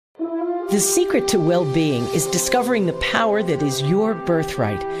The secret to well-being is discovering the power that is your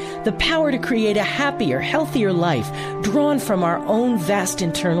birthright, the power to create a happier, healthier life drawn from our own vast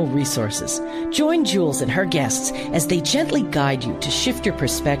internal resources. Join Jules and her guests as they gently guide you to shift your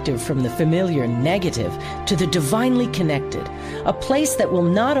perspective from the familiar negative to the divinely connected, a place that will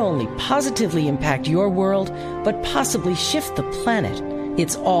not only positively impact your world, but possibly shift the planet.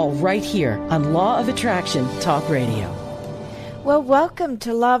 It's all right here on Law of Attraction Talk Radio. Well, welcome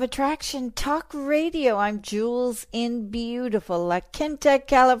to Law of Attraction Talk Radio. I'm Jules in beautiful La Quinta,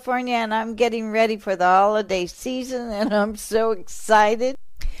 California, and I'm getting ready for the holiday season, and I'm so excited.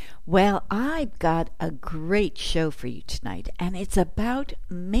 Well, I've got a great show for you tonight, and it's about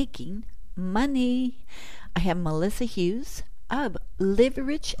making money. I have Melissa Hughes of Live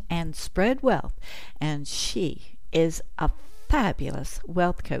Rich and Spread Wealth, and she is a fabulous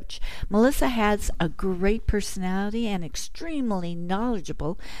wealth coach. Melissa has a great personality and extremely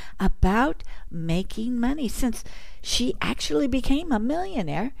knowledgeable about making money since she actually became a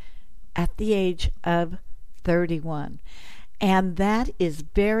millionaire at the age of 31. And that is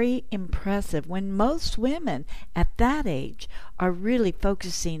very impressive when most women at that age are really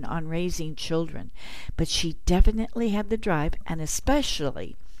focusing on raising children. But she definitely had the drive and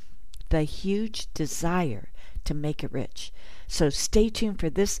especially the huge desire to make it rich. So stay tuned for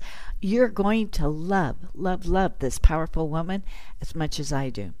this. You're going to love this powerful woman as much as I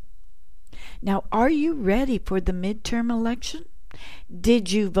do. Now, are you ready for the midterm election?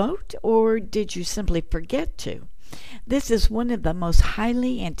 Did you vote or did you simply forget to? This is one of the most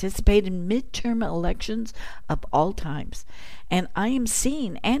highly anticipated midterm elections of all times. And I am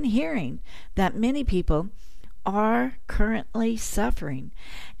seeing and hearing that many people are currently suffering.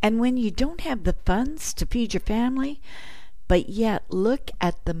 And when you don't have the funds to feed your family, but yet look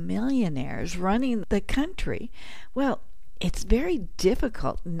at the millionaires running the country, well, it's very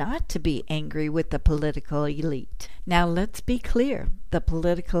difficult not to be angry with the political elite. Now, let's be clear. The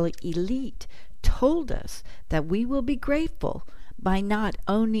political elite told us that we will be grateful by not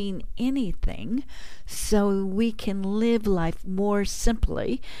owning anything so we can live life more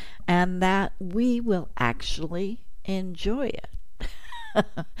simply and that we will actually enjoy it.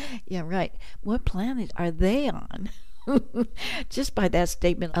 Yeah, right. What planet are they on? Just by that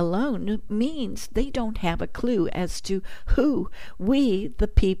statement alone means they don't have a clue as to who we, the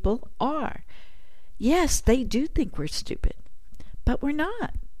people, are. Yes, they do think we're stupid, but we're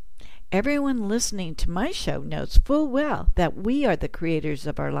not. Everyone listening to my show knows full well that we are the creators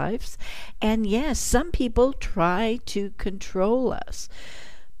of our lives, and yes, some people try to control us.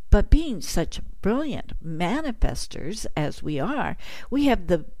 But being such brilliant manifestors as we are, we have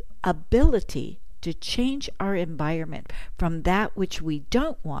the ability to change our environment from that which we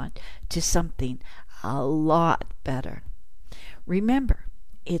don't want to something a lot better. Remember,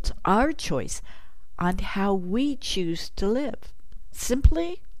 it's our choice on how we choose to live,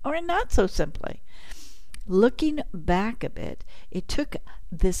 simply or not so simply. Looking back a bit, it took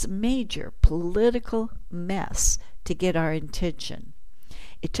this major political mess to get our attention.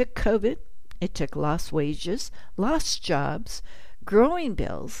 It took COVID, it took lost wages, lost jobs, growing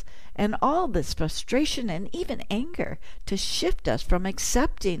bills, and all this frustration and even anger to shift us from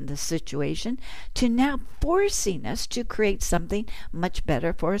accepting the situation to now forcing us to create something much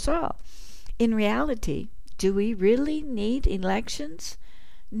better for us all. In reality, do we really need elections?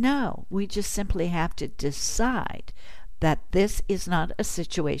 No, we just simply have to decide that this is not a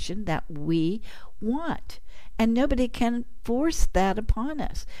situation that we want. And nobody can force that upon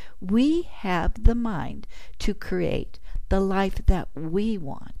us. We have the mind to create the life that we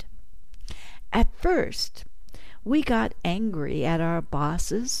want. At first, we got angry at our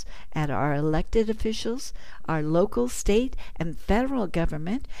bosses, at our elected officials, our local, state, and federal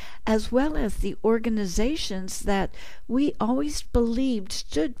government, as well as the organizations that we always believed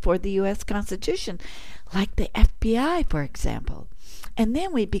stood for the U.S. Constitution, like the FBI, for example. And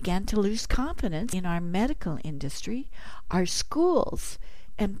then we began to lose confidence in our medical industry, our schools,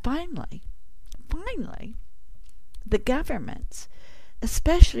 and finally, the governments,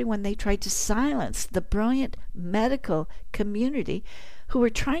 especially when they tried to silence the brilliant medical community who were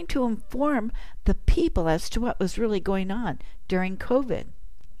trying to inform the people as to what was really going on during COVID.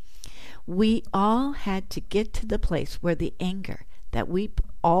 We all had to get to the place where the anger that we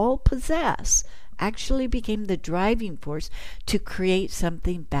all possess actually became the driving force to create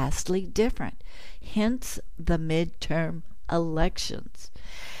something vastly different, hence the midterm elections.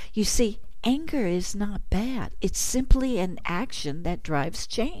 You see, anger is not bad. It's simply an action that drives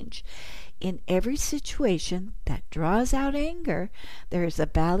change. In every situation that draws out anger, there is a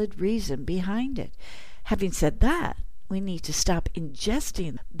valid reason behind it. Having said that, We need to stop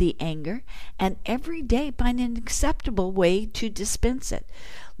ingesting the anger and every day find an acceptable way to dispense it.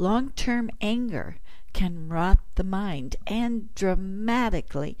 Long-term anger can rot the mind and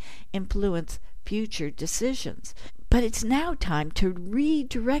dramatically influence future decisions. But it's now time to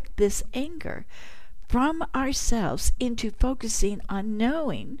redirect this anger from ourselves into focusing on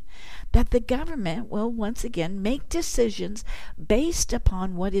knowing that the government will once again make decisions based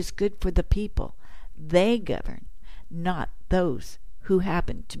upon what is good for the people they govern, not those who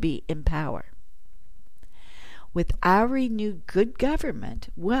happen to be in power. With our renewed good government,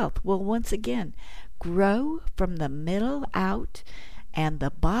 wealth will once again grow from the middle out and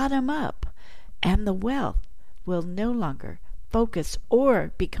the bottom up, and the wealth will no longer focus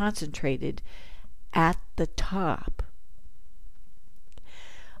or be concentrated at the top.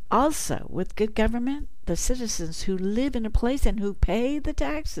 Also, with good government, the citizens who live in a place and who pay the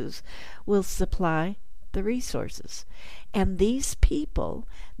taxes will supply the resources. And these people,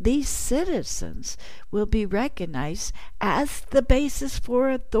 these citizens, will be recognized as the basis for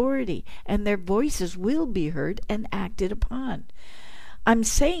authority, and their voices will be heard and acted upon. I'm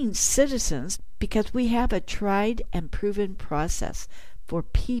saying citizens because we have a tried and proven process for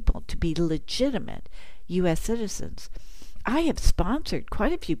people to be legitimate U.S. citizens. I have sponsored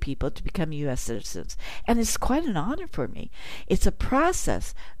quite a few people to become U.S. citizens, and it's quite an honor for me. It's a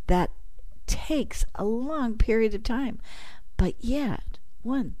process that takes a long period of time, but yet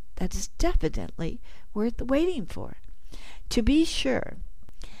one that is definitely worth waiting for. To be sure,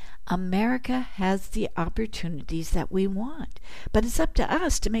 America has the opportunities that we want, but it's up to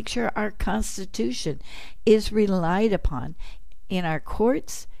us to make sure our Constitution is relied upon in our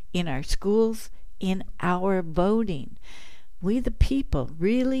courts, in our schools, in our voting. We, the people,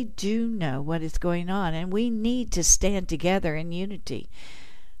 really do know what is going on, and we need to stand together in unity.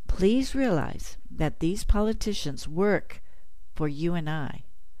 Please realize that these politicians work for you and I,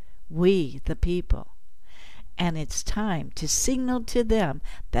 we, the people. And it's time to signal to them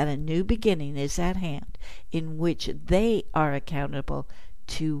that a new beginning is at hand, in which they are accountable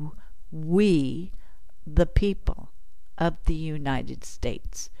to we, the people of the United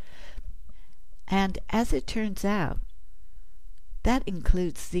States. And as it turns out, that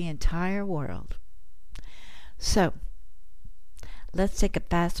includes the entire world. So, let's take a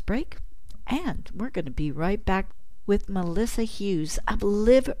fast break, and we're going to be right back with Melissa Hughes of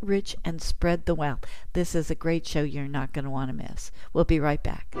Live Rich and Spread the Wealth. This is a great show you're not going to want to miss. We'll be right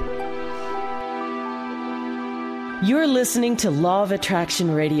back. You're listening to Law of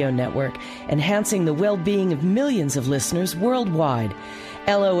Attraction Radio Network, enhancing the well-being of millions of listeners worldwide.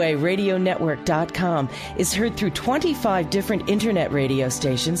 LOARadionetwork.com is heard through 25 different internet radio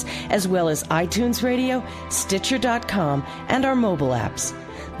stations, as well as iTunes Radio, Stitcher.com, and our mobile apps.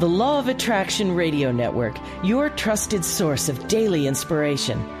 The Law of Attraction Radio Network, your trusted source of daily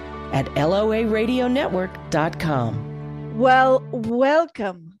inspiration at LOARadionetwork.com. Well,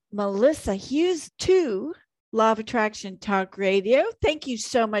 welcome, Melissa Hughes, to Law of Attraction Talk Radio. Thank you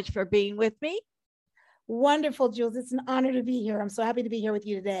so much for being with me. Wonderful, Jules. It's an honor to be here. I'm so happy to be here with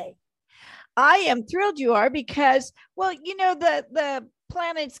you today. I am thrilled you are because, well, you know, the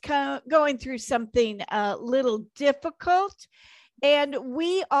planet's going through something a little difficult, and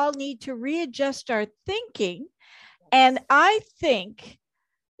we all need to readjust our thinking. And I think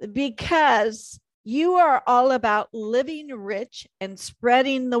because you are all about living rich and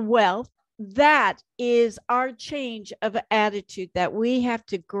spreading the wealth, that is our change of attitude that we have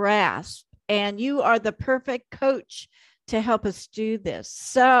to grasp. And you are the perfect coach to help us do this.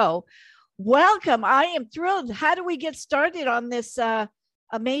 So welcome. I am thrilled. How do we get started on this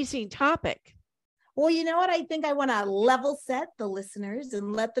amazing topic? Well, you know what? I think I want to level set the listeners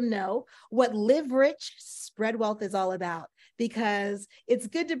and let them know what Live Rich, Spread Wealth is all about, because it's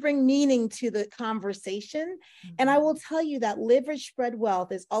good to bring meaning to the conversation. Mm-hmm. And I will tell you that Live Rich, Spread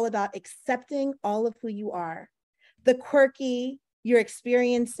Wealth is all about accepting all of who you are, the quirky, your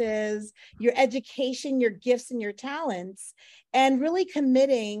experiences, your education, your gifts, and your talents, and really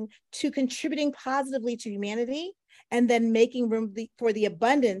committing to contributing positively to humanity, and then making room for the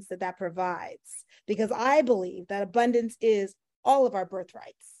abundance that provides. Because I believe that abundance is all of our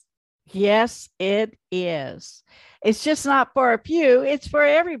birthrights. Yes, it is. It's just not for a few, it's for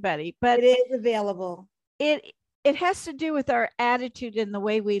everybody. But it is available. It has to do with our attitude and the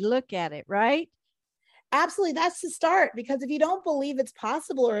way we look at it, right? Absolutely. That's the start, because if you don't believe it's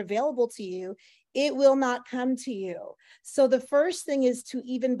possible or available to you, it will not come to you. So the first thing is to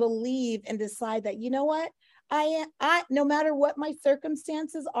even believe and decide that, you know what, I no matter what my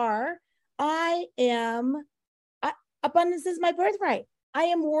circumstances are, abundance is my birthright. I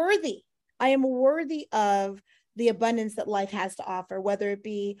am worthy. I am worthy of the abundance that life has to offer, whether it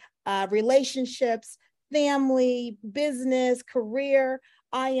be relationships, family, business, career.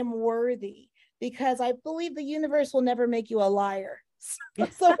 I am worthy because I believe the universe will never make you a liar.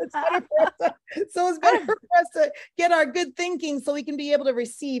 So it's better for us to get our good thinking so we can be able to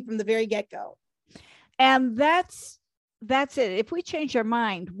receive from the very get-go. And that's it. If we change our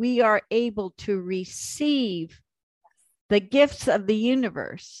mind, we are able to receive the gifts of the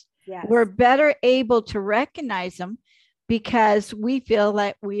universe. Yes. We're better able to recognize them because we feel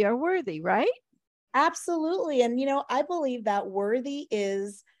that we are worthy, right? Absolutely. And, I believe that worthy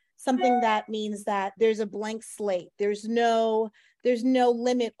is something that means that there's a blank slate. There's no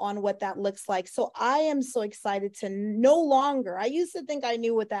limit on what that looks like. So I am so excited to no longer, I used to think I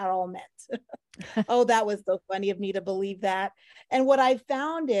knew what that all meant. Oh, that was so funny of me to believe that. And what I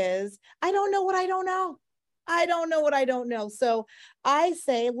found is I don't know what I don't know. I don't know what I don't know. So I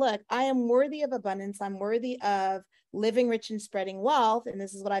say, look, I am worthy of abundance. I'm worthy of living rich and spreading wealth. And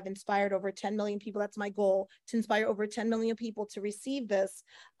this is what I've inspired over 10 million people. That's my goal, to inspire over 10 million people to receive this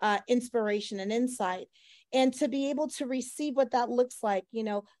inspiration and insight, and to be able to receive what that looks like.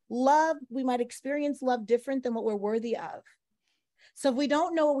 Love, we might experience love different than what we're worthy of. So if we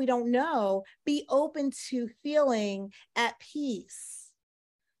don't know what we don't know, be open to feeling at peace,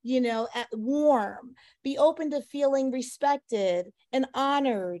 at warm, be open to feeling respected and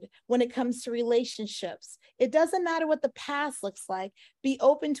honored when it comes to relationships. It doesn't matter what the past looks like. Be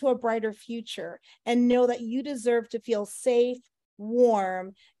open to a brighter future and know that you deserve to feel safe,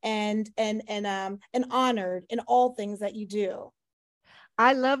 warm, and honored in all things that you do.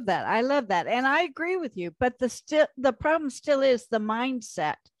 I love that. And I agree with you, but the problem still is the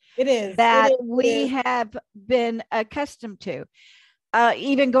mindset. It is that we have been accustomed to.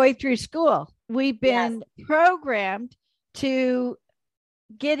 Even going through school, we've been programmed to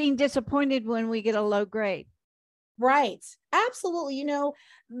getting disappointed when we get a low grade. Right. Absolutely.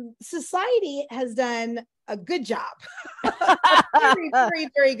 Society has done a good job, a very, very,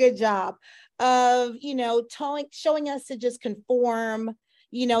 very good job of, showing us to just conform,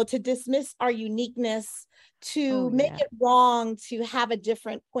 to dismiss our uniqueness, to make it wrong to have a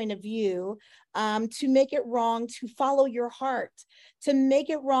different point of view, to make it wrong to follow your heart, to make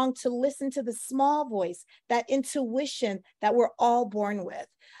it wrong to listen to the small voice, that intuition that we're all born with.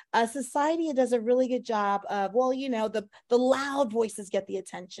 Society does a really good job of, the loud voices get the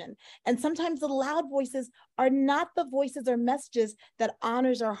attention. And sometimes the loud voices are not the voices or messages that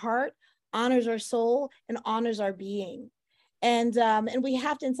honors our heart, honors our soul, and honors our being. And we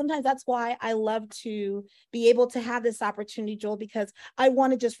have to, and sometimes that's why I love to be able to have this opportunity, Joel, because I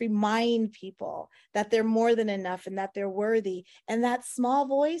want to just remind people that they're more than enough and that they're worthy. And that small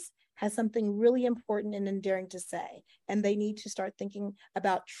voice has something really important and endearing to say. And they need to start thinking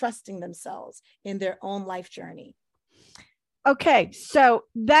about trusting themselves in their own life journey. Okay, so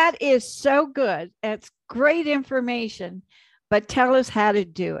that is so good. It's great information, but tell us how to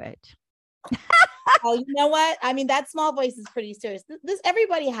do it. Oh, you know what? I mean, that small voice is pretty serious. This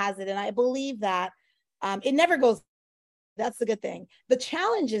everybody has it. And I believe that it never goes. That's the good thing. The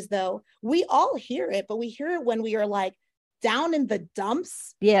challenge is, though, we all hear it, but we hear it when we are like down in the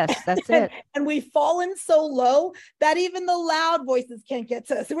dumps. Yes, that's it. And we've fallen so low that even the loud voices can't get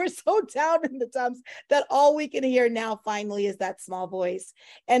to us. We're so down in the dumps that all we can hear now finally is that small voice.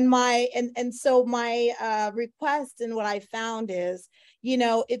 And so my request and what I found is,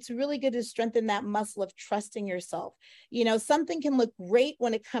 it's really good to strengthen that muscle of trusting yourself. Something can look great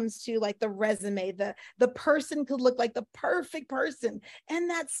when it comes to like the resume, the person could look like the perfect person. And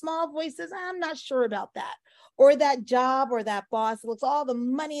that small voice says, I'm not sure about that. Or that job or that boss, it looks, all the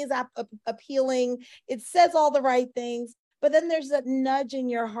money is appealing. It says all the right things, but then there's that nudge in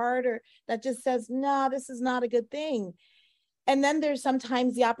your heart or that just says, no, this is not a good thing. And then there's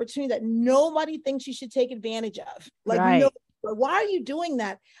sometimes the opportunity that nobody thinks you should take advantage of. Like, right. No, why are you doing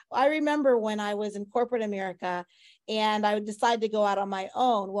that? I remember when I was in corporate America and I decided to go out on my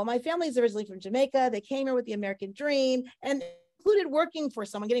own. Well, my family is originally from Jamaica. They came here with the American dream and included working for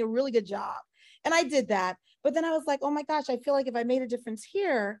someone, getting a really good job. And I did that. But then I was like, oh my gosh, I feel like if I made a difference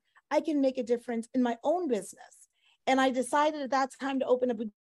here, I can make a difference in my own business. And I decided at that time to open a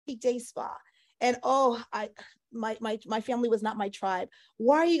boutique day spa. And my family was not my tribe.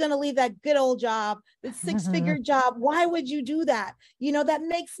 Why are you going to leave that good old job, the six-figure job? Why would you do that? That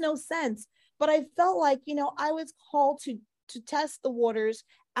makes no sense. But I felt like, I was called to test the waters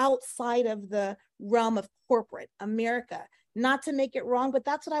outside of the realm of corporate America. Not to make it wrong, but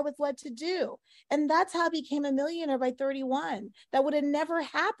that's what I was led to do. And that's how I became a millionaire by 31. That would have never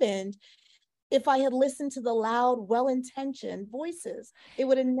happened if I had listened to the loud, well-intentioned voices. It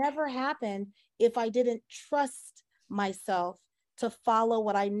would have never happened if I didn't trust myself to follow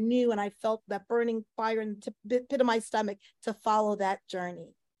what I knew, and I felt that burning fire in the pit of my stomach to follow that journey.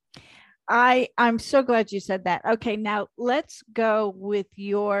 I'm so glad you said that. Okay, now let's go with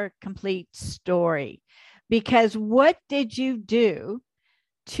your complete story, because what did you do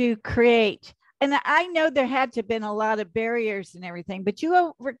to create? And I know there had to have been a lot of barriers and everything, but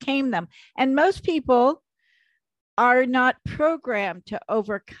you overcame them. And most people are not programmed to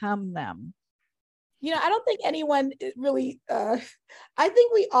overcome them. I don't think anyone really, I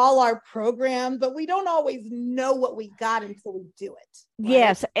think we all are programmed, but we don't always know what we got until we do it. Right?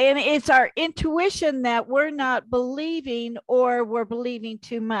 Yes. And it's our intuition that we're not believing, or we're believing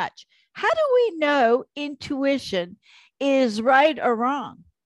too much. How do we know intuition is right or wrong?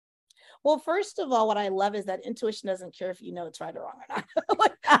 Well, first of all, what I love is that intuition doesn't care if you know it's right or wrong or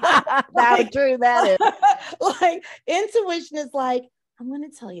not. How true that is. Like intuition is like, I'm going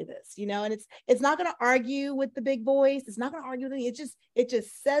to tell you this, and it's not going to argue with the big voice. It's not going to argue with it. It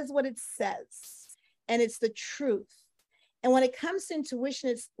just says what it says, and it's the truth. And when it comes to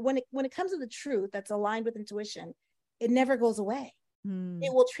intuition, it's when it comes to the truth that's aligned with intuition, it never goes away.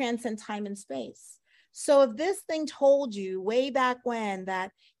 It will transcend time and space. So if this thing told you way back when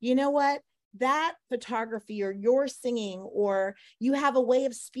that, you know what, that photography or your singing or you have a way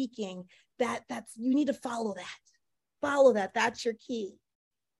of speaking, that's you need to follow that. Follow that. That's your key.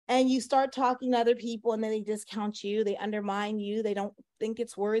 And you start talking to other people and then they discount you. They undermine you. They don't think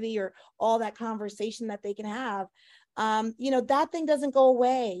it's worthy, or all that conversation that they can have. That thing doesn't go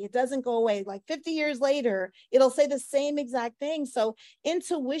away. It doesn't go away. Like 50 years later, it'll say the same exact thing. So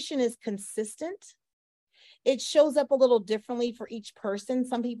intuition is consistent. It shows up a little differently for each person.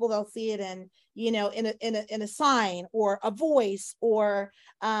 Some people, they'll see it in a sign or a voice, or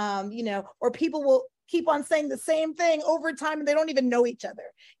or people will keep on saying the same thing over time and they don't even know each other.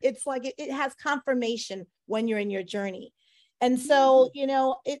 It's like it has confirmation when you're in your journey. And so,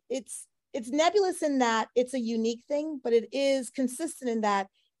 it's nebulous in that it's a unique thing, but it is consistent in that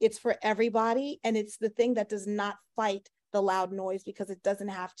it's for everybody. And it's the thing that does not fight the loud noise because it doesn't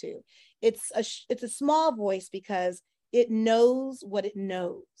have to. It's a small voice because it knows what it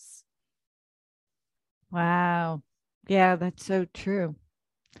knows. Wow. Yeah, that's so true.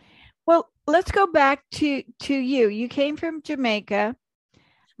 Well, let's go back to you. You came from Jamaica.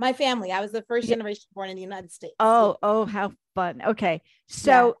 My family. I was the first generation born in the United States. Oh, how fun. Okay.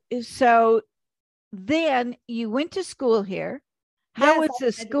 So then you went to school here. How was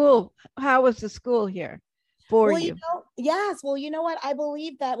the school here for you? Yes. Well, you know what? I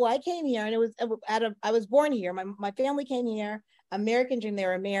believe that. Well, I came here and I was born here. My family came here, American dream. They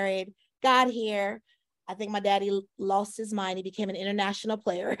were married, got here. I think my daddy lost his mind. He became an international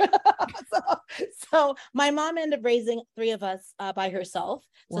player. so my mom ended up raising three of us by herself.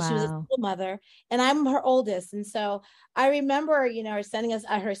 So she was a single mother, and I'm her oldest. And so I remember, her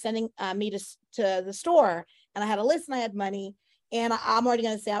sending me to the store, and I had a list and I had money. And I'm already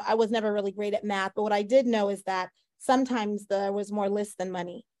going to say I was never really great at math, but what I did know is that sometimes there was more lists than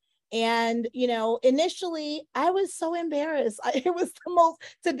money. And, initially I was so embarrassed. It was the most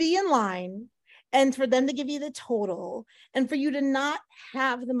to be in line and for them to give you the total and for you to not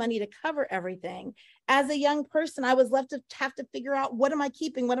have the money to cover everything. As a young person, I was left to have to figure out, what am I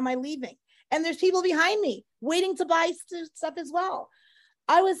keeping? What am I leaving? And there's people behind me waiting to buy stuff as well.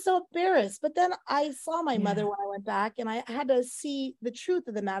 I was so embarrassed, but then I saw my mother when I went back, and I had to see the truth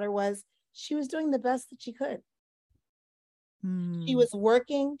of the matter was she was doing the best that she could. She was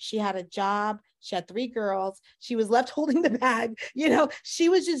working. She had a job. She had 3 girls. She was left holding the bag. She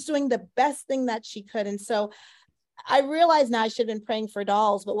was just doing the best thing that she could. And so I realized now I should have been praying for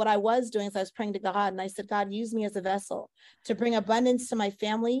dolls, but what I was doing is I was praying to God, and I said, God, use me as a vessel to bring abundance to my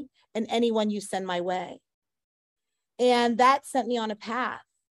family and anyone you send my way. And that sent me on a path.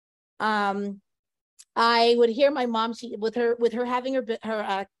 I would hear my mom, with her having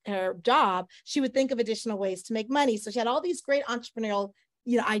her job, she would think of additional ways to make money. So she had all these great entrepreneurial,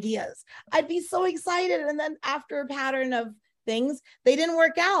 ideas. I'd be so excited. And then after a pattern of things, they didn't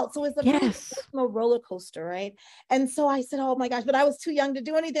work out. So it's a personal roller coaster, right? And so I said, oh my gosh, but I was too young to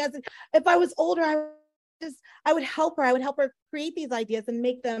do anything. I said, if I was older, I would help her. I would help her create these ideas and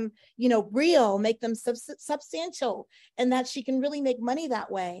make them, real, make them substantial, and that she can really make money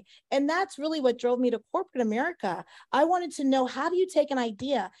that way. And that's really what drove me to corporate America. I wanted to know, how do you take an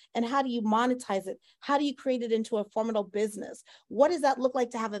idea and how do you monetize it? How do you create it into a formidable business? What does that look like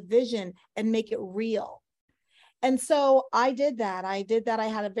to have a vision and make it real? And so I did that. I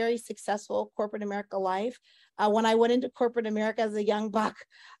had a very successful corporate America life. When I went into corporate America as a young buck,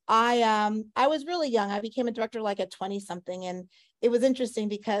 I was really young. I became a director like at 20 something. And it was interesting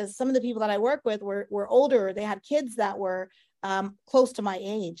because some of the people that I work with were older. They had kids that were close to my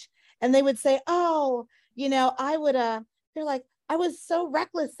age. And they would say, oh, they're like, I was so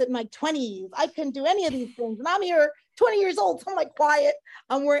reckless in my 20s. I couldn't do any of these things. And I'm here 20 years old. So I'm like quiet.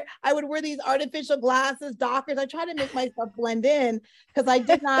 I would wear these artificial glasses, Dockers. I try to make myself blend in because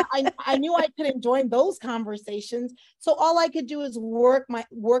I knew I couldn't join those conversations. So all I could do is work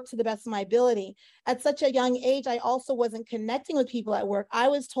to the best of my ability. At such a young age, I also wasn't connecting with people at work. I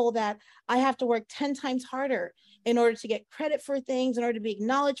was told that I have to work 10 times harder in order to get credit for things, in order to be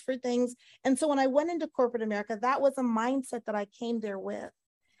acknowledged for things. And so when I went into corporate America, that was a mindset that I came there with.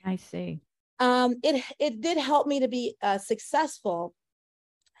 I see. It did help me to be successful.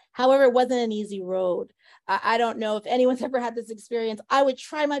 However, it wasn't an easy road. I don't know if anyone's ever had this experience. I would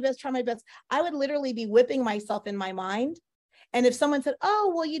try my best. I would literally be whipping myself in my mind. And if someone said,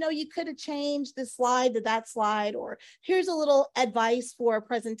 oh, well, you could have changed this slide to that slide, or here's a little advice for a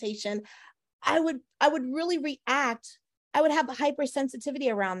presentation, I would really react. I would have a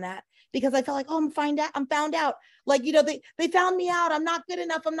hypersensitivity around that because I felt like, oh, I'm found out. Like, they found me out. I'm not good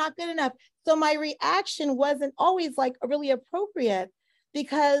enough. So my reaction wasn't always like really appropriate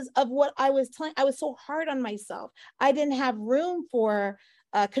because of what I was telling. I was so hard on myself. I didn't have room for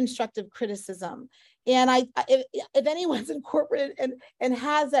constructive criticism. And if anyone's in corporate and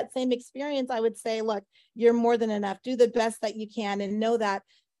has that same experience, I would say, look, you're more than enough. Do the best that you can and know that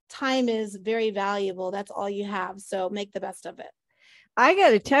time is very valuable. That's all you have. So make the best of it. I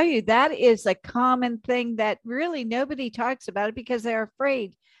got to tell you, that is a common thing that really nobody talks about it because they're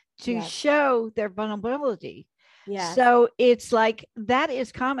afraid to show their vulnerability. Yeah. So it's like, that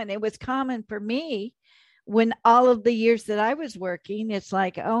is common. It was common for me when all of the years that I was working. It's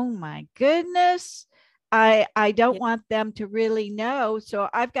like, oh my goodness, I don't want them to really know. So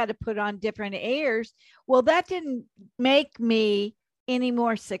I've got to put on different airs. Well, that didn't make me any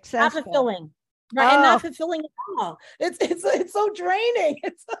more successful. Not fulfilling. Right. And not fulfilling at all. It's so draining.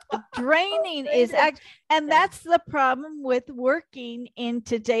 It's draining and that's the problem with working in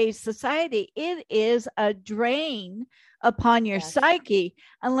today's society. It is a drain upon your psyche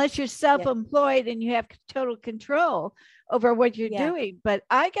unless you're self-employed and you have total control over what you're doing. But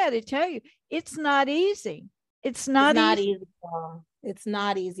I got to tell you, it's not easy. It's not easy. It's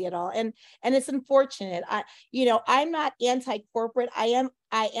not easy at all. And it's unfortunate. I'm not anti-corporate. I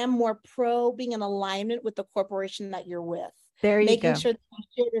am more pro being in alignment with the corporation that you're with. There you go. Making sure that you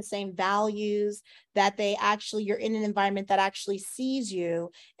share the same values, that you're in an environment that actually sees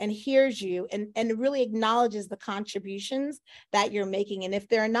you and hears you and really acknowledges the contributions that you're making. And if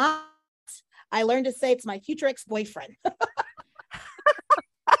they're not, I learned to say it's my future ex-boyfriend.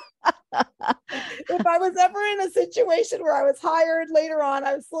 If I was ever in a situation where I was hired later on,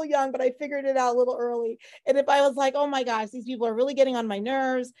 I was still young, but I figured it out a little early. And if I was like, oh my gosh, these people are really getting on my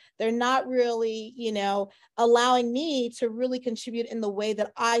nerves, they're not really, allowing me to really contribute in the way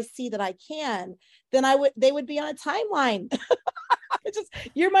that I see that I can, then they would be on a timeline.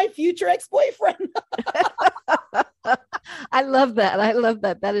 You're my future ex-boyfriend. I love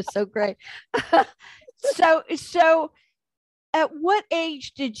that. That is so great. So at what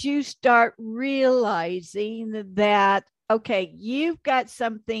age did you start realizing that, okay, you've got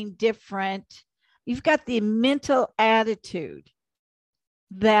something different? You've got the mental attitude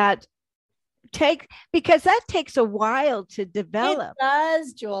because that takes a while to develop. It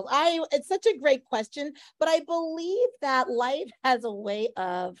does, Jules. It's such a great question, but I believe that life has a way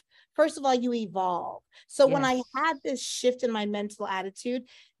of, first of all, you evolve. So when I had this shift in my mental attitude,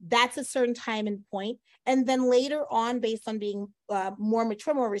 that's a certain time and point. And then later on, based on being more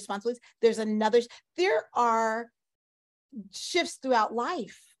mature, more responsible, there are shifts throughout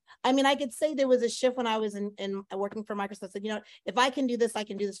life. I mean, I could say there was a shift when I was in working for Microsoft. I said, if I can do this, I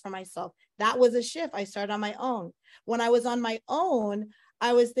can do this for myself. That was a shift. I started on my own. When I was on my own,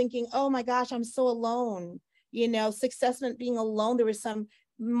 I was thinking, oh my gosh, I'm so alone. Success meant being alone. There was some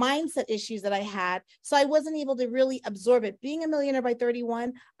mindset issues that I had. So I wasn't able to really absorb it. Being a millionaire by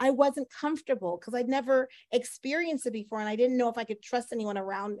 31, I wasn't comfortable because I'd never experienced it before. And I didn't know if I could trust anyone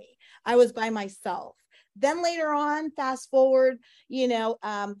around me. I was by myself. Then later on, fast forward,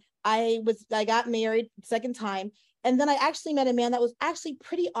 I got married second time. And then I actually met a man that was actually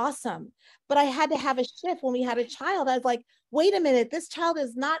pretty awesome. But I had to have a shift when we had a child. I was like, wait a minute, this child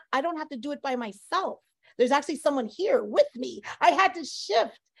I don't have to do it by myself. There's actually someone here with me. I had to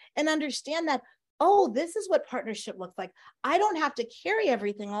shift and understand that, oh, this is what partnership looks like. I don't have to carry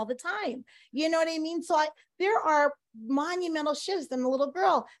everything all the time. You know what I mean? So there are monumental shifts in the little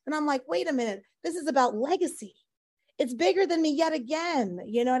girl. And I'm like, wait a minute, this is about legacy. It's bigger than me yet again.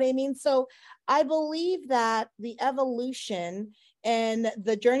 You know what I mean? So I believe that the evolution and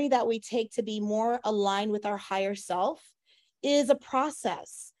the journey that we take to be more aligned with our higher self is a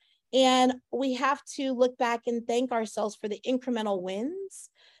process. And we have to look back and thank ourselves for the incremental wins,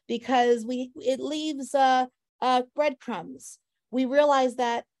 because it leaves breadcrumbs. We realize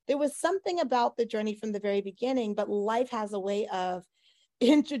that there was something about the journey from the very beginning, but life has a way of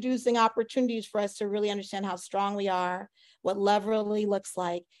introducing opportunities for us to really understand how strong we are, what love really looks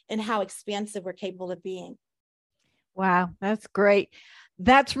like, and how expansive we're capable of being. Wow, that's great.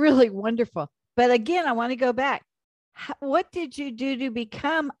 That's really wonderful. But again, I want to go back. What did you do to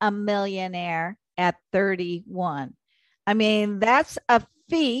become a millionaire at 31? I mean, that's a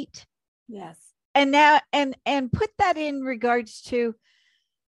feat. Yes. And now, and put that in regards to,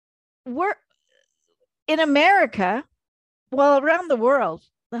 we're in America, well, around the world,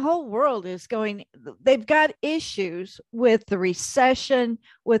 the whole world is going, they've got issues with the recession,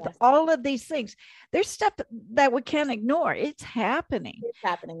 with Yes. all of these things. There's stuff that we can't ignore. It's happening. It's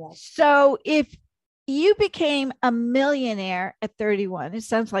happening. Yes. So if you became a millionaire at 31, it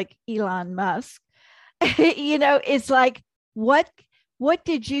sounds like Elon Musk, it's like, what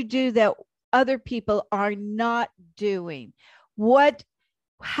did you do that other people are not doing?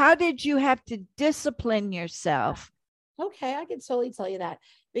 How did you have to discipline yourself? Okay, I can totally tell you that,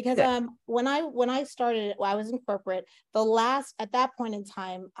 because when I started, I was in corporate. At that point in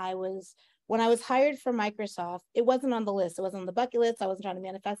time, when I was hired for Microsoft, it wasn't on the list. It wasn't on the bucket list. I wasn't trying to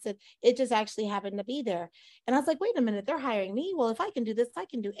manifest it. It just actually happened to be there. And I was like, wait a minute, they're hiring me. Well, if I can do this, I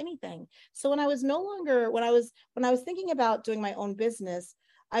can do anything. So when I was thinking about doing my own business,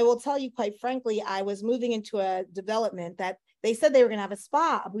 I will tell you quite frankly, I was moving into a development that they said they were going to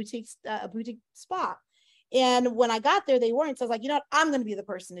have a boutique spa. And when I got there, they weren't. So I was like, you know what? I'm going to be the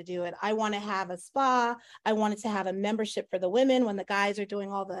person to do it. I want to have a spa. I wanted to have a membership for the women when the guys are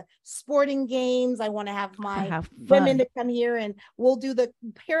doing all the sporting games. I want to have my women to come here, and we'll do the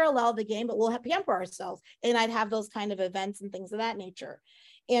parallel the game, but we'll pamper ourselves. And I'd have those kind of events and things of that nature.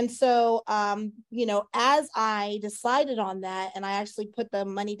 And so, as I decided on that, and I actually put the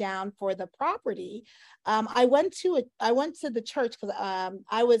money down for the property, I went to the church, because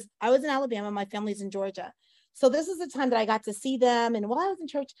I was in Alabama. My family's in Georgia. So this is the time that I got to see them. And while I was in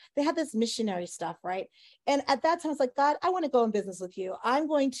church, they had this missionary stuff, right? And at that time, I was like, God, I want to go in business with you. I'm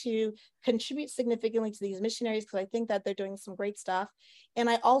going to contribute significantly to these missionaries, because I think that they're doing some great stuff. And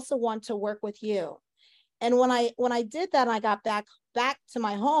I also want to work with you. And when I did that, and I got back to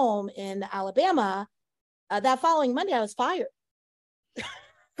my home in Alabama, that following Monday, I was fired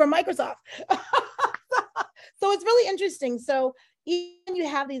from Microsoft. So it's really interesting. So even you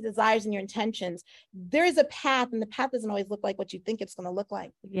have these desires and your intentions, there is a path, and the path doesn't always look like what you think it's going to look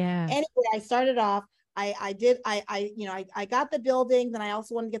like. Yeah. Anyway, I started off. I got the building. Then I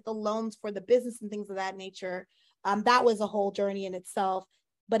also wanted to get the loans for the business and things of that nature. That was a whole journey in itself.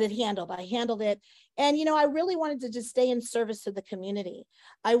 But I handled it. And, I really wanted to just stay in service to the community.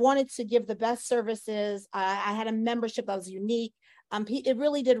 I wanted to give the best services. I had a membership that was unique. It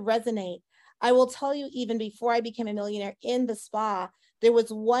really did resonate. I will tell you, even before I became a millionaire in the spa, there was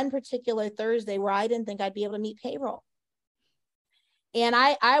one particular Thursday where I didn't think I'd be able to meet payroll. And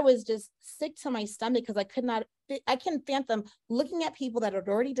I was just sick to my stomach, because I couldn't fathom looking at people that had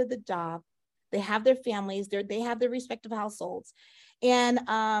already did the job. They have their families, they have their respective households. And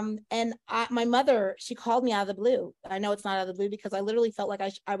my mother, she called me out of the blue. I know it's not out of the blue, because I literally felt like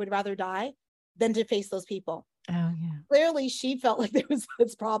I would rather die than to face those people. Oh, yeah. Clearly, she felt like there was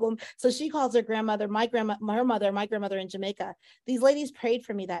this problem. So she calls her grandmother, my grandmother in Jamaica. These ladies prayed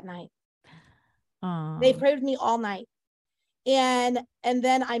for me that night. They prayed with me all night. And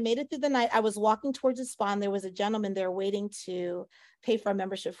then I made it through the night. I was walking towards the spa, and there was a gentleman there waiting to pay for a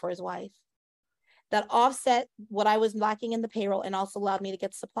membership for his wife. That offset what I was lacking in the payroll, and also allowed me to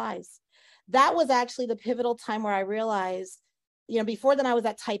get supplies. That was actually the pivotal time where I realized, before then I was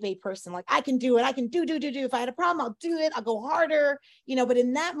that type A person, like, I can do it. I can do. If I had a problem, I'll do it. I'll go harder, but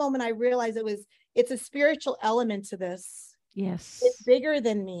in that moment, I realized it's a spiritual element to this. Yes. It's bigger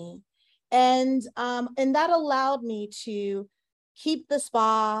than me. And that allowed me to keep the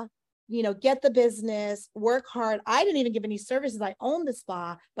spa, get the business, work hard. I didn't even give any services. I owned the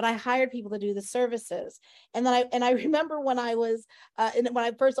spa, but I hired people to do the services. And then I remember when when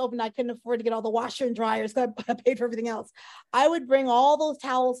I first opened, I couldn't afford to get all the washer and dryers, because I paid for everything else. I would bring all those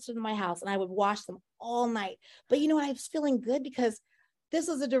towels to my house, and I would wash them all night. But I was feeling good, because this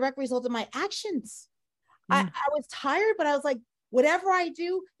was a direct result of my actions. I was tired, but I was like, whatever I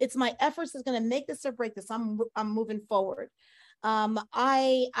do, it's my efforts that's going to make this or break this. I'm moving forward.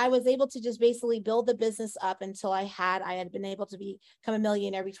 I was able to just basically build the business up until I had been able to become a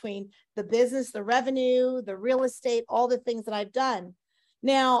millionaire between the business, the revenue, the real estate, all the things that I've done.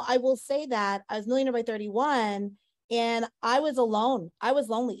 Now, I will say that I was millionaire by 31 and I was alone. I was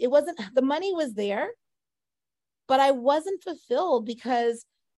lonely. It wasn't, the money was there, but I wasn't fulfilled because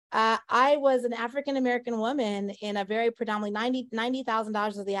I was an African-American woman in a very predominantly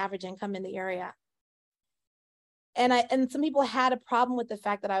 $90,000 of the average income in the area. And some people had a problem with the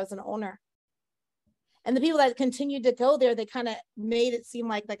fact that I was an owner. And the people that continued to go there, they kind of made it seem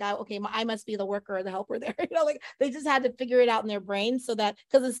like I must be the worker or the helper there. Like they just had to figure it out in their brains so that,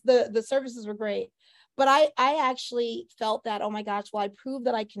 because the services were great. But I actually felt that, oh my gosh, well, I proved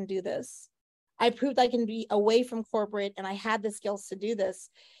that I can do this. I proved I can be away from corporate and I had the skills to do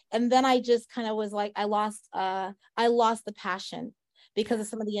this. And then I just kind of was like, I lost the passion because of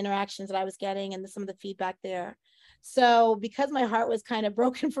some of the interactions that I was getting and some of the feedback there. So because my heart was kind of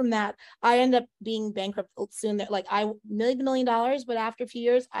broken from that, I ended up being bankrupt soon. Like I made $1 million, but after a few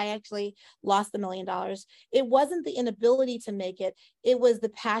years, I actually lost $1 million. It wasn't the inability to make it. It was the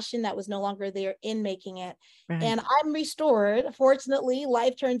passion that was no longer there in making it. Right. And I'm restored. Fortunately,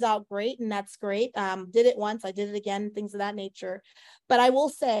 life turns out great, and that's great. Did it once, I did it again, things of that nature. But I will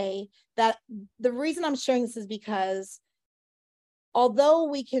say that the reason I'm sharing this is because although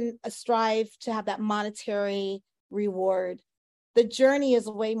we can strive to have that monetary reward, the journey is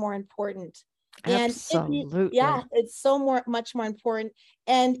way more important. Absolutely. And it's much more important.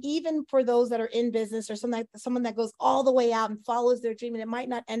 And even for those that are in business or someone that goes all the way out and follows their dream, and it might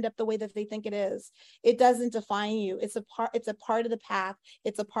not end up the way that they think it is, it doesn't define you. It's a part of the path.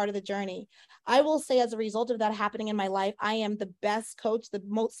 It's a part of the journey. I will say, as a result of that happening in my life, I am the best coach, the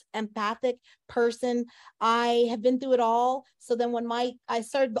most empathic person. I have been through it all. So then when I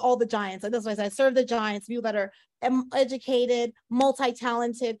served all the giants, that's why I serve the giants, people that are educated,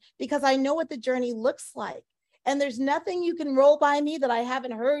 multi-talented, because I know what the journey looks like. And there's nothing you can roll by me that I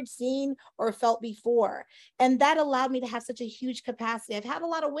haven't heard, seen, or felt before. And that allowed me to have such a huge capacity. I've had a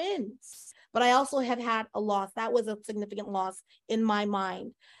lot of wins, but I also have had a loss. That was a significant loss in my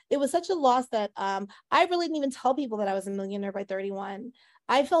mind. It was such a loss that I really didn't even tell people that I was a millionaire by 31.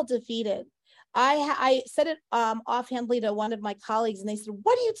 I felt defeated. I said it offhandedly to one of my colleagues, and they said,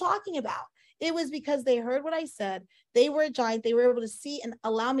 "What are you talking about?" It was because they heard what I said. They were a giant. They were able to see and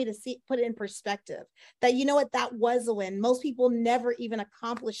allow me to put it in perspective that, you know what, that was a win. Most people never even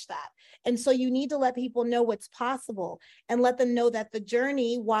accomplish that. And so you need to let people know what's possible and let them know that the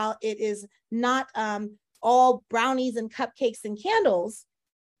journey, while it is not all brownies and cupcakes and candles,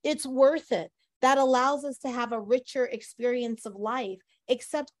 it's worth it. That allows us to have a richer experience of life,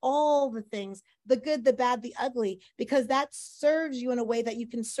 accept all the things, the good, the bad, the ugly, because that serves you in a way that you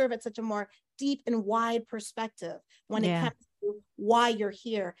can serve at such a more deep and wide perspective when it comes to why you're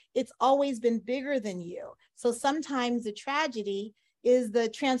here. It's always been bigger than you. So sometimes the tragedy is the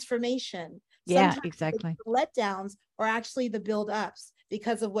transformation. Yeah, exactly. The letdowns are actually the build-ups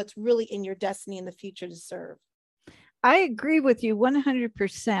because of what's really in your destiny in the future to serve. I agree with you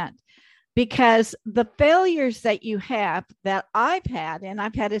 100%. Because the failures that you have, that I've had, and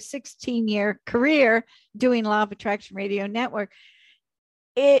I've had a 16-year career doing Law of Attraction Radio Network,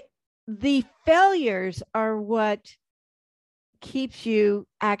 the failures are what keeps you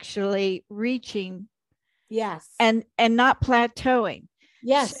actually reaching. Yes. And not plateauing.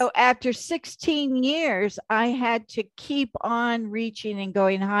 Yes. So after 16 years, I had to keep on reaching and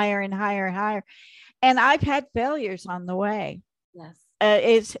going higher and higher and higher. And I've had failures on the way. Yes.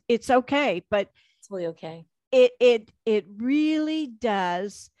 It's okay, but it's really okay. It really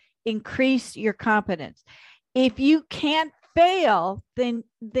does increase your confidence. If you can't fail, then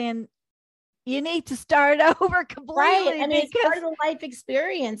you need to start over completely. Right, and it's part of the life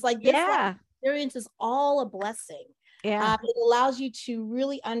experience. Like this life experience is all a blessing. Yeah, it allows you to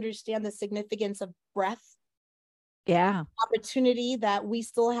really understand the significance of breath. Yeah, opportunity that we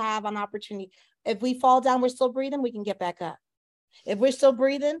still have an opportunity. If we fall down, we're still breathing. We can get back up. If we're still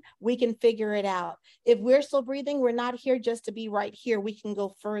breathing, we can figure it out. If we're still breathing, we're not here just to be right here. We can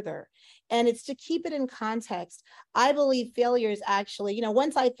go further. And it's to keep it in context. I believe failure is actually,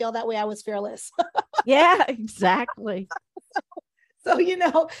 once I feel that way, I was fearless. Yeah, exactly. So,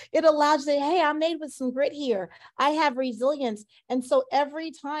 it allows you to say, hey, I'm made with some grit here. I have resilience. And so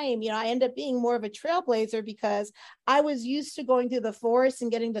every time, I end up being more of a trailblazer because I was used to going through the forest and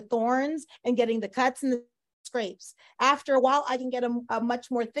getting the thorns and getting the cuts and the scrapes. After a while, I can get a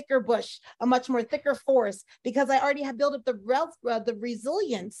much more thicker bush, a much more thicker forest, because I already have built up the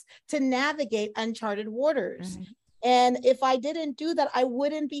resilience to navigate uncharted waters. Right. And if I didn't do that, I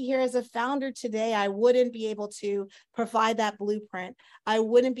wouldn't be here as a founder today. I wouldn't be able to provide that blueprint. I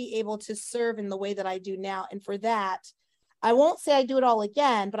wouldn't be able to serve in the way that I do now. And for that, I won't say I do it all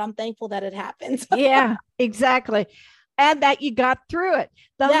again, but I'm thankful that it happened. Yeah, exactly. And that you got through it.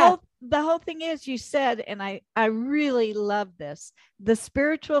 Yeah. The whole thing is, you said, and I really love this, the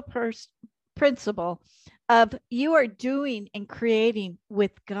spiritual principle of you are doing and creating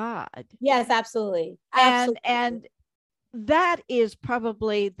with God. Yes, absolutely. Absolutely. And that is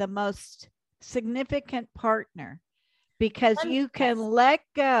probably the most significant partner, because you can let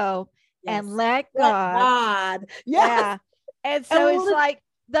go and let God. Yes. Yeah. And so it's like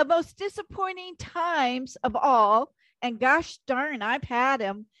the most disappointing times of all. And gosh darn, I've had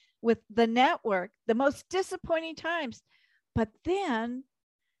them with the network, the most disappointing times. But then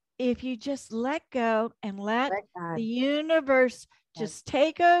if you just let go and let the universe just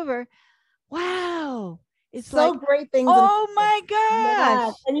take over, wow. It's so like, great things. Oh my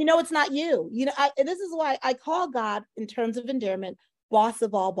gosh. And it's not you. And this is why I call God, in terms of endearment, boss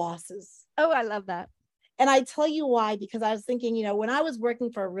of all bosses. Oh, I love that. And I tell you why, because I was thinking, when I was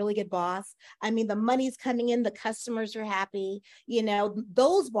working for a really good boss, I mean, the money's coming in, the customers are happy,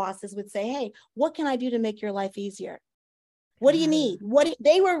 those bosses would say, hey, what can I do to make your life easier? What do you need?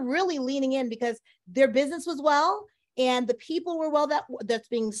 They were really leaning in because their business was well and the people were well that's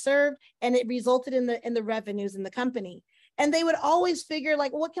being served, and it resulted in the revenues in the company. And they would always figure,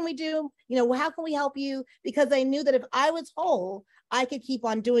 like, what can we do? How can we help you? Because they knew that if I was whole, I could keep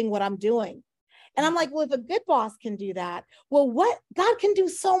on doing what I'm doing. And I'm like, well, if a good boss can do that, well, what God can do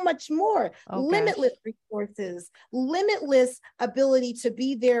so much more. Limitless resources, limitless ability to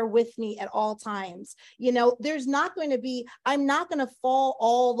be there with me at all times. There's not going to be, I'm not going to fall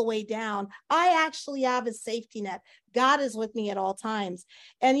all the way down. I actually have a safety net. God is with me at all times.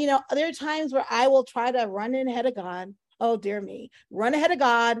 And, there are times where I will try to run in ahead of God. Oh, dear me, run ahead of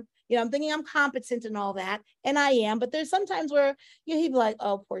God. I'm thinking I'm competent and all that, and I am, but there's sometimes where he'd be like,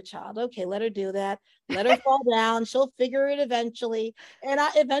 oh, poor child. Okay, let her do that. Let her fall down. She'll figure it eventually. And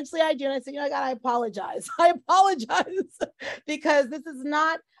eventually I do. And I say, God, I apologize. I apologize because this is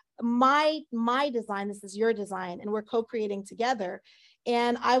not my design. This is your design, and we're co-creating together.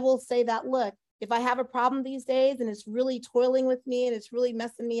 And I will say that, look, if I have a problem these days and it's really toiling with me and it's really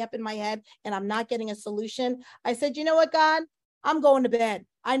messing me up in my head and I'm not getting a solution, I said, you know what, God, I'm going to bed.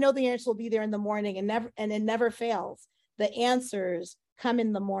 I know the answer will be there in the morning, and it never fails. The answers come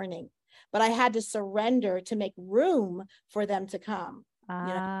in the morning, but I had to surrender to make room for them to come.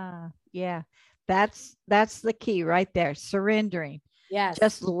 Yeah. That's the key right there. Surrendering. Yes.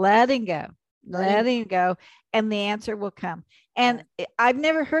 Just letting go, and the answer will come. And I've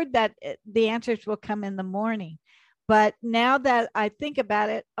never heard that the answers will come in the morning, but now that I think about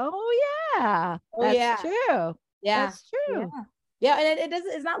it, that's true. Yeah, that's true. Yeah, and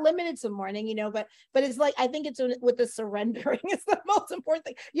it's not limited to morning, but it's like, I think it's with the surrendering is the most important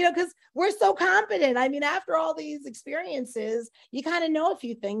thing, because we're so confident. I mean, after all these experiences, you kind of know a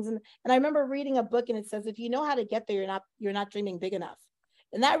few things. And I remember reading a book and it says, if you know how to get there, you're not dreaming big enough.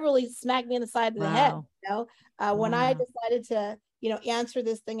 And that really smacked me in the side of the head. When I decided to, answer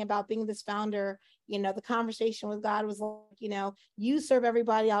this thing about being this founder, the conversation with God was like, you serve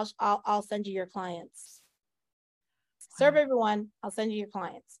everybody, I'll send you your clients. Serve everyone, I'll send you your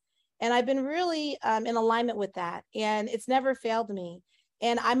clients. And I've been really in alignment with that. And it's never failed me.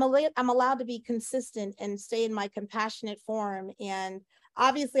 And I'm allowed to be consistent and stay in my compassionate form. And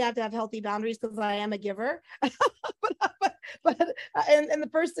obviously I have to have healthy boundaries because I am a giver. And the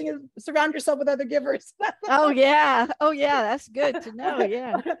first thing is surround yourself with other givers. Oh yeah. That's good to know.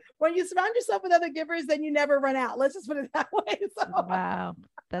 Yeah. When you surround yourself with other givers, then you never run out. Let's just put it that way. So. Wow.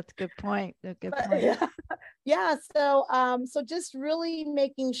 That's a good point. Yeah. So just really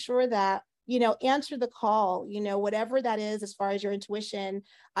making sure that, answer the call, whatever that is, as far as your intuition,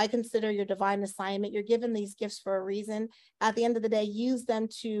 I consider your divine assignment. You're given these gifts for a reason. At the end of the day, use them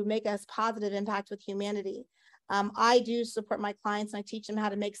to make a positive impact with humanity. I do support my clients and I teach them how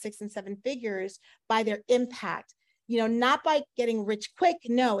to make 6 and 7 figures by their impact, not by getting rich quick.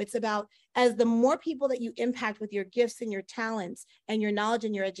 No, it's about, as the more people that you impact with your gifts and your talents and your knowledge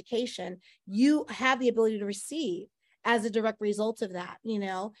and your education, you have the ability to receive as a direct result of that.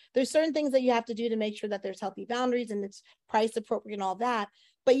 There's certain things that you have to do to make sure that there's healthy boundaries and it's price appropriate and all that,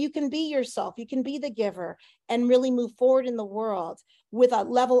 but you can be yourself, you can be the giver and really move forward in the world with a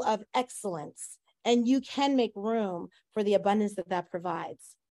level of excellence. And you can make room for the abundance that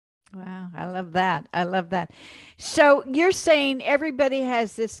provides. Wow, I love that. I love that. So you're saying everybody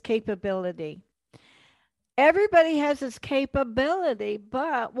has this capability. Everybody has this capability,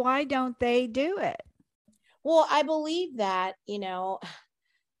 but why don't they do it? Well, I believe that,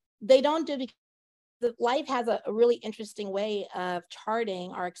 they don't do, because the life has a really interesting way of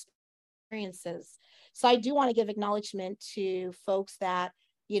charting our experiences. So I do want to give acknowledgement to folks that,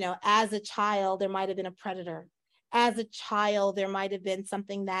 as a child, there might have been a predator. As a child, there might have been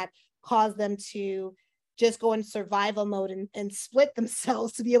something that caused them to just go in survival mode and split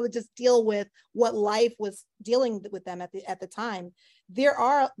themselves to be able to just deal with what life was dealing with them at the time. There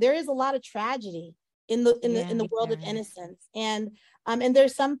is a lot of tragedy in the world of innocence, and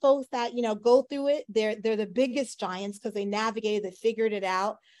there's some folks that go through it. They're the biggest giants because they navigated, they figured it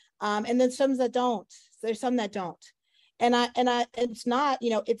out, and then some that don't. There's some that don't, and it's not,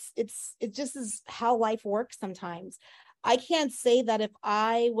 it just is how life works sometimes. I can't say that if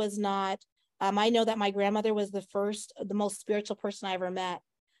I was not, I know that my grandmother was the most spiritual person I ever met.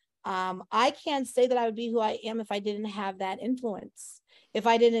 I can't say that I would be who I am if I didn't have that influence, if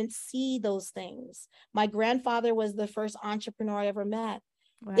I didn't see those things. My grandfather was the first entrepreneur I ever met.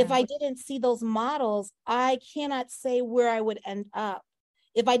 Wow. If I didn't see those models, I cannot say where I would end up.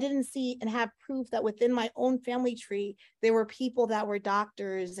 If I didn't see and have proof that within my own family tree, there were people that were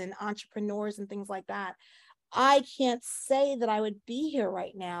doctors and entrepreneurs and things like that, I can't say that I would be here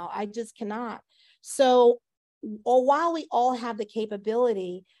right now. I just cannot. So while we all have the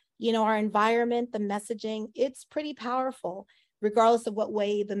capability, our environment, the messaging, it's pretty powerful, regardless of what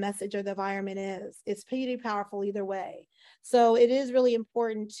way the message or the environment is. It's pretty powerful either way. So it is really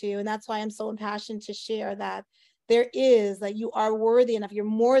important to, and that's why I'm so impassioned to share that that you are worthy enough, you're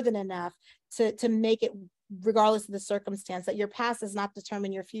more than enough to make it regardless of the circumstance, that your past does not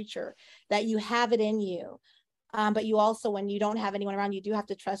determine your future, that you have it in you. But you also, when you don't have anyone around, you do have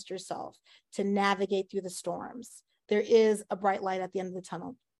to trust yourself to navigate through the storms. There is a bright light at the end of the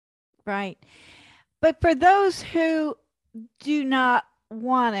tunnel. Right. But for those who do not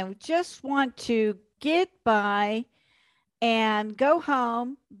just want to get by and go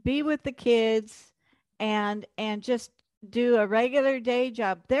home, be with the kids, and just do a regular day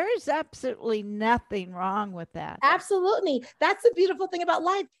job, there is absolutely nothing wrong with that. Absolutely. That's the beautiful thing about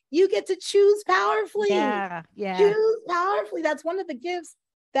life. You get to choose powerfully. Yeah. Choose powerfully. That's one of the gifts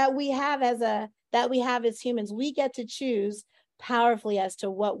that we have as humans. We get to choose powerfully as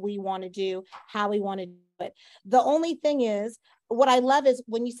to what we want to do, how we want to do it. The only thing is, what I love is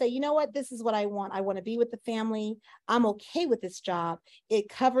when you say, you know what, this is what I want. I want to be with the family. I'm okay with this job. It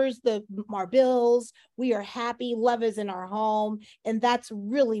covers our bills. We are happy. Love is in our home. And that's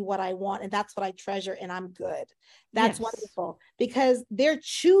really what I want. And that's what I treasure. And I'm good. That's wonderful, because they're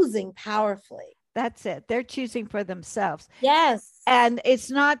choosing powerfully. That's it. They're choosing for themselves. Yes. And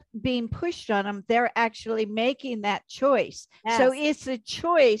it's not being pushed on them. They're actually making that choice. Yes. So it's a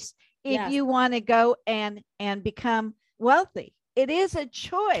choice if you want to go and become wealthy. It is a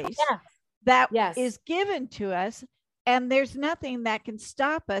choice that is given to us, and there's nothing that can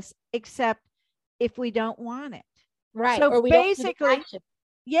stop us except if we don't want it. Right. So or we basically,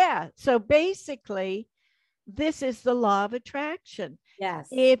 so basically, this is the law of attraction. Yes.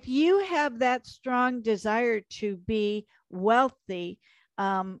 If you have that strong desire to be wealthy,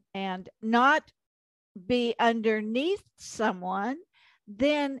 and not be underneath someone,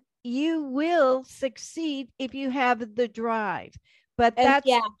 then you will succeed if you have the drive. But yes.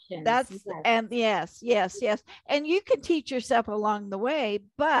 And you can teach yourself along the way,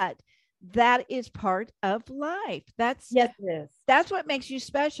 but that is part of life. That's what makes you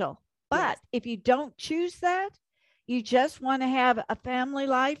special. But if you don't choose that, you just want to have a family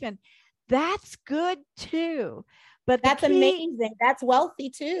life, and that's good too. But that's amazing. That's wealthy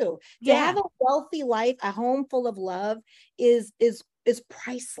too. To have a wealthy life, a home full of love is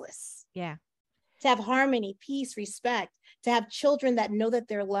priceless. Yeah. To have harmony, peace, respect, to have children that know that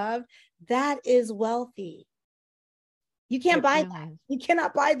they're loved, that is wealthy. You can't buy that. You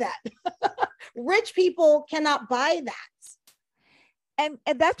cannot buy that. Rich people cannot buy that. And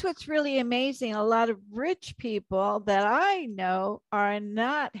that's what's really amazing. A lot of rich people that I know are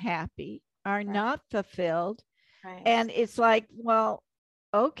not happy, are not fulfilled. Right. And it's like, well,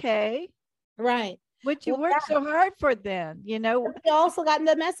 okay. Right. What you work so hard for then, They also got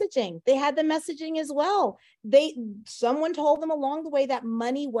the messaging. They had the messaging as well. Someone told them along the way that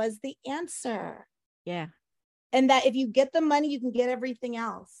money was the answer. Yeah. And that if you get the money, you can get everything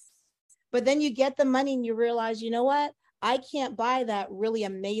else. But then you get the money and you realize, you know what? I can't buy that really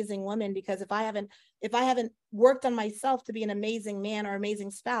amazing woman, because if I haven't worked on myself to be an amazing man or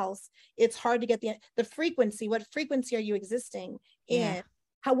amazing spouse, it's hard to get the frequency. What frequency are you existing in?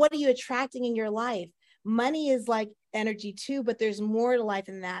 what are you attracting in your life? Money is like energy too, but there's more to life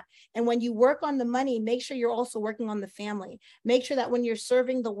than that. And when you work on the money, make sure you're also working on the family. Make sure that when you're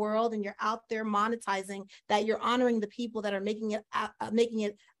serving the world and you're out there monetizing, that you're honoring the people that are making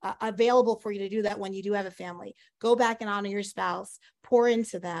it available for you to do that when you do have a family. Go back and honor your spouse, pour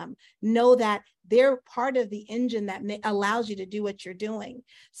into them, know that they're part of the engine that allows you to do what you're doing.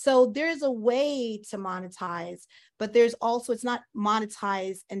 So there's a way to monetize, but there's also, it's not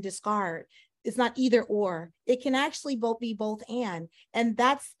monetize and discard. It's not either or. It can actually be both and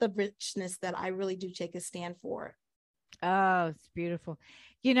that's the richness that I really do take a stand for. Oh, it's beautiful.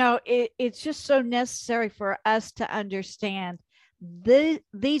 It's just so necessary for us to understand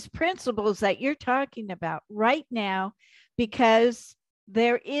these principles that you're talking about right now, because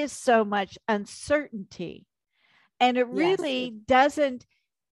there is so much uncertainty, and it really doesn't.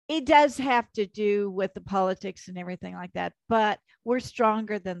 It does have to do with the politics and everything like that, but we're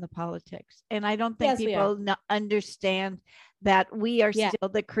stronger than the politics. And I don't think people understand that we are still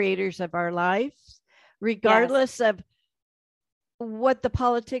the creators of our lives, regardless of what the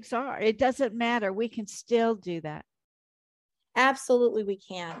politics are. It doesn't matter. We can still do that. Absolutely, we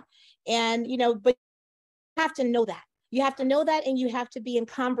can. And, but you have to know that. You have to know that, and you have to be in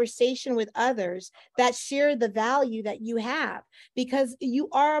conversation with others that share the value that you have, because you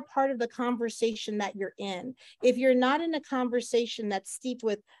are a part of the conversation that you're in. If you're not in a conversation that's steeped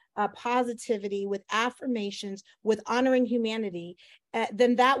with positivity, with affirmations, with honoring humanity,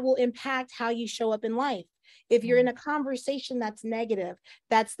 then that will impact how you show up in life. If you're in a conversation that's negative,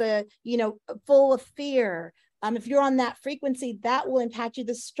 that's full of fear, if you're on that frequency, that will impact you.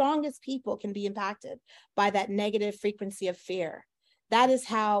 The strongest people can be impacted by that negative frequency of fear. That is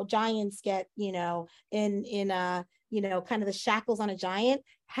how giants get, in kind of the shackles on a giant.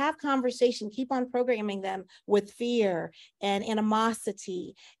 Have conversation, keep on programming them with fear and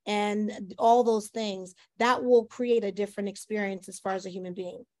animosity and all those things. That will create a different experience as far as a human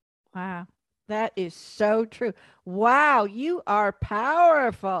being. Wow. That is so true. Wow, you are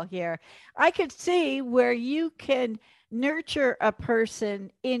powerful here. I could see where you can nurture a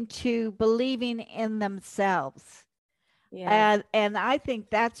person into believing in themselves. Yeah. And I think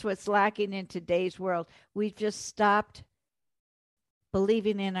that's what's lacking in today's world. We've just stopped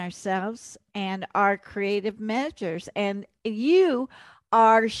believing in ourselves and our creative measures. And you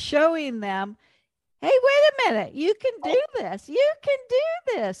are showing them, hey, wait a minute, you can do this. You can do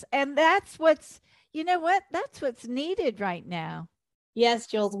this. And that's what's, that's what's needed right now. Yes,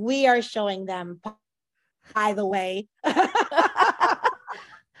 Jules, we are showing them, by the way.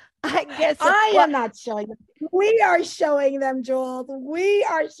 I guess I am not showing them. We are showing them, Jules. We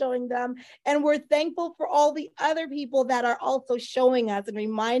are showing them. And we're thankful for all the other people that are also showing us and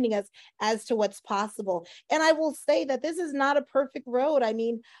reminding us as to what's possible. And I will say that this is not a perfect road. I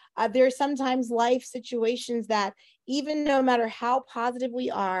mean, there are sometimes life situations that, even no matter how positive we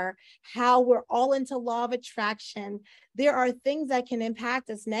are, how we're all into law of attraction, there are things that can impact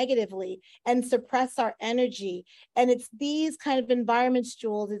us negatively and suppress our energy. And it's these kind of environments,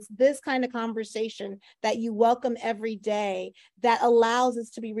 Jules, it's this kind of conversation that you welcome every day that allows us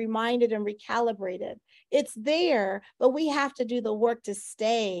to be reminded and recalibrated. It's there, but we have to do the work to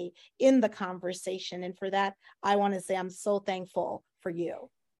stay in the conversation. And for that, I want to say I'm so thankful for you.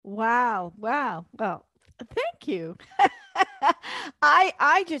 Wow. Wow. Well, thank you.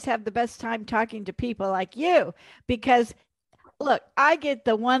 I just have the best time talking to people like you, because look, I get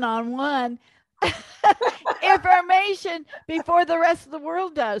the one-on-one information before the rest of the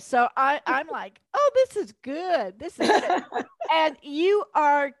world does. So I'm like, oh, this is good. This is good. And you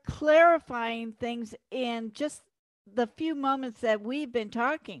are clarifying things in just the few moments that we've been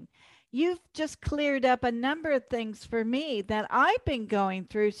talking. You've just cleared up a number of things for me that I've been going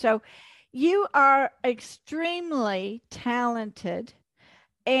through. So you are extremely talented,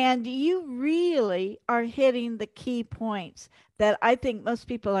 and you really are hitting the key points that I think most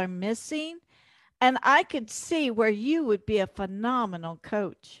people are missing. And I could see where you would be a phenomenal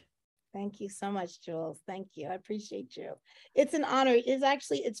coach. Thank you so much, Jules. Thank you. I appreciate you. It's an honor.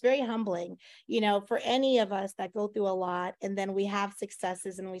 It's very humbling, for any of us that go through a lot, and then we have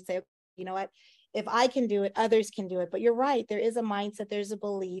successes and we say, you know what, if I can do it, others can do it. But you're right. There is a mindset, there's a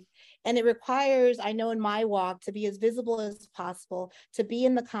belief, and it requires, I know in my walk, to be as visible as possible, to be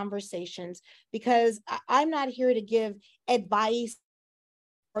in the conversations, because I'm not here to give advice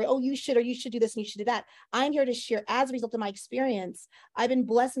or, oh, you should do this and you should do that. I'm here to share as a result of my experience. I've been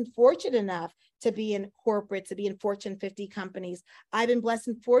blessed and fortunate enough to be in corporate, to be in Fortune 50 companies. I've been blessed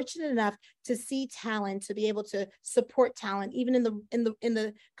and fortunate enough to see talent, to be able to support talent, even in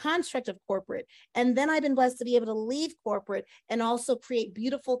the construct of corporate. And then I've been blessed to be able to leave corporate and also create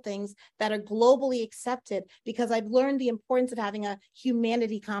beautiful things that are globally accepted, because I've learned the importance of having a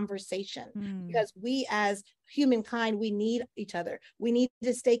humanity conversation. Because we as humankind, we need each other. We need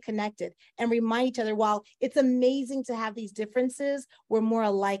to stay connected and remind each other, while it's amazing to have these differences, we're more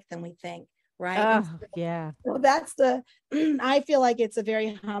alike than we think, right? Oh, yeah. So that's I feel like it's a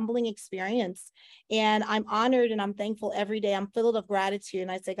very humbling experience. And I'm honored and I'm thankful every day. I'm filled of gratitude.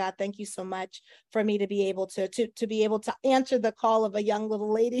 And I say, God, thank you so much for me to be able to be able to answer the call of a young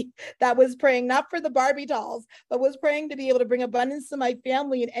little lady that was praying, not for the Barbie dolls, but was praying to be able to bring abundance to my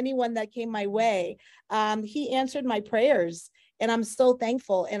family and anyone that came my way. He answered my prayers, and I'm so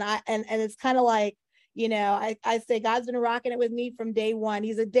thankful. And it's kind of like, I say God's been rocking it with me from day one.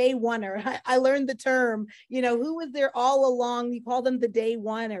 He's a day oneer. I learned the term, who was there all along? You call them the day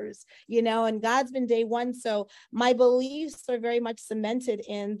oneers, and God's been day one. So my beliefs are very much cemented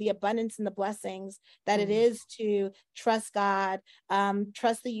in the abundance and the blessings that it is to trust God,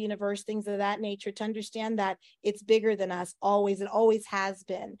 trust the universe, things of that nature, to understand that it's bigger than us always. It always has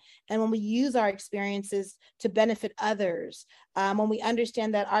been. And when we use our experiences to benefit others, when we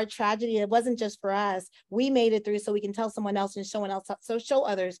understand that our tragedy, it wasn't just for us, we made it through so we can tell someone else and show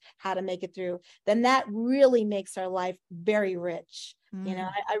others how to make it through, then that really makes our life very rich. I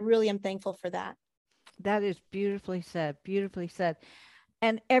really am thankful for that. That is beautifully said. Beautifully said.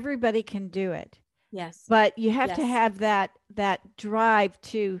 And everybody can do it. Yes. But you have to have that drive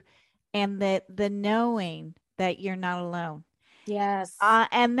to, and the knowing that you're not alone. Yes.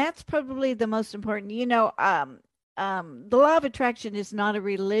 And that's probably the most important. The law of attraction is not a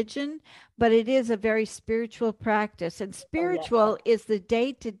religion, but it is a very spiritual practice. And spiritual is the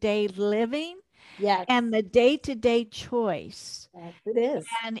day-to-day living, and the day-to-day choice. Yes, it is.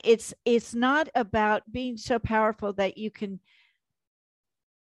 And it's not about being so powerful that you can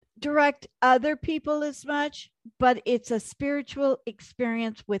direct other people as much, but it's a spiritual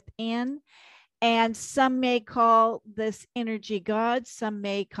experience within. And some may call this energy God, some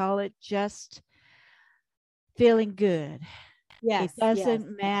may call it just feeling good. Yes, it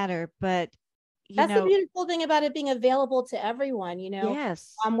doesn't matter, but that's the beautiful thing about it being available to everyone.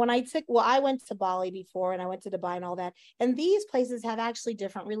 Yes. When I went to Bali before, and I went to Dubai and all that, and these places have actually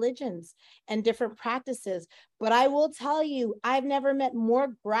different religions and different practices. But I will tell you, I've never met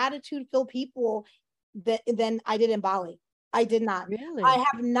more gratitude-filled people than I did in Bali. I did not. Really? I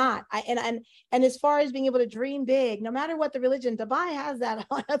have not. And as far as being able to dream big, no matter what the religion, Dubai has that.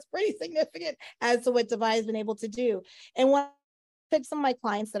 That's pretty significant as to what Dubai has been able to do. And when I took some of my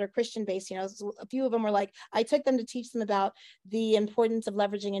clients that are Christian based, a few of them were like, I took them to teach them about the importance of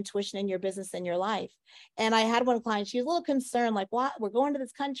leveraging intuition in your business and your life. And I had one client, she was a little concerned, like, what? We're going to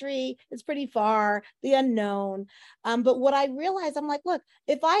this country. It's pretty far, the unknown. But what I realized, I'm like, look,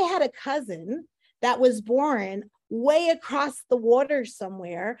 if I had a cousin that was born way across the water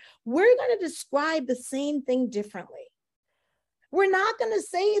somewhere, we're going to describe the same thing differently. We're not going to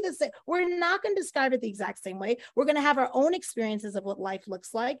say the same. We're not going to describe it the exact same way. We're going to have our own experiences of what life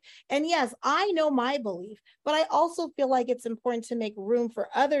looks like. And yes, I know my belief, but I also feel like it's important to make room for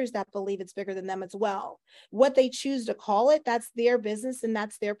others that believe it's bigger than them as well. What they choose to call it, that's their business and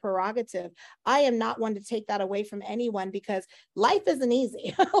that's their prerogative. I am not one to take that away from anyone, because life isn't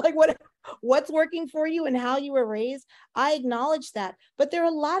easy. Like what's working for you and how you were raised, I acknowledge that. But there are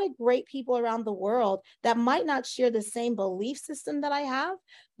a lot of great people around the world that might not share the same belief system that I have,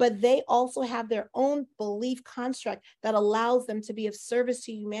 but they also have their own belief construct that allows them to be of service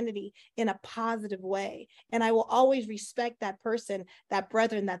to humanity in a positive way. And I will always respect that person, that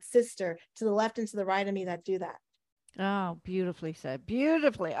brother, and that sister to the left and to the right of me that do that. Oh, beautifully said.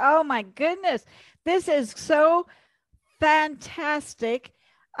 Beautifully. Oh my goodness. This is so fantastic.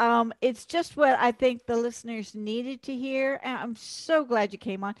 It's just what I think the listeners needed to hear. And I'm so glad you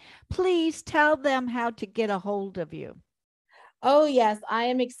came on. Please tell them how to get a hold of you. Oh, yes, I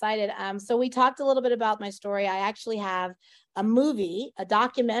am excited. So we talked a little bit about my story. I actually have a movie, a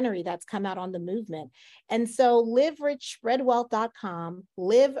documentary that's come out on the movement. And so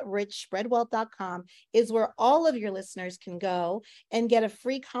liverichspreadwealth.com is where all of your listeners can go and get a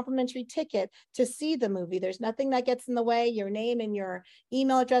free complimentary ticket to see the movie. There's nothing that gets in the way, your name and your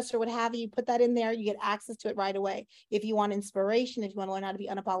email address or what have you, put that in there, you get access to it right away. If you want inspiration, if you want to learn how to be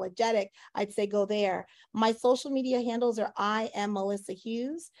unapologetic, I'd say go there. My social media handles are I am Melissa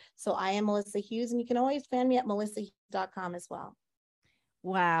Hughes. So I am Melissa Hughes, and you can always find me at melissahughes.com as well.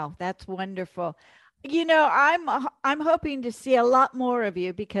 Wow, that's wonderful. I'm hoping to see a lot more of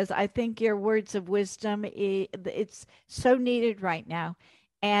you because I think your words of wisdom it's so needed right now,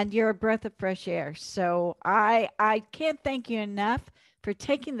 and you're a breath of fresh air. So I can't thank you enough for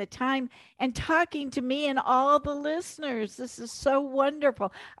taking the time and talking to me and all the listeners. This is so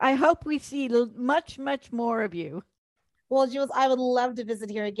wonderful. I hope we see much more of you. Well, Jules, I would love to visit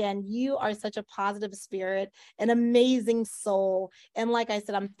here again. You are such a positive spirit, an amazing soul. And like I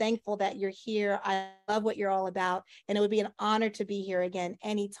said, I'm thankful that you're here. I love what you're all about. And it would be an honor to be here again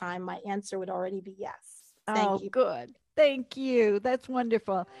anytime. My answer would already be yes. Thank Oh, you. good. Thank you. That's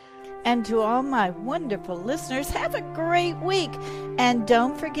wonderful. And to all my wonderful listeners, have a great week. And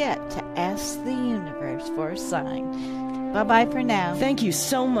don't forget to ask the universe for a sign. Bye-bye for now. Thank you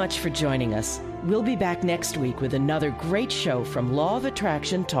so much for joining us. We'll be back next week with another great show from Law of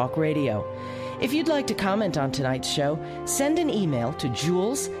Attraction Talk Radio. If you'd like to comment on tonight's show, send an email to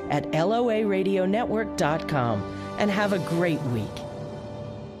jules@loaradionetwork.com and have a great week.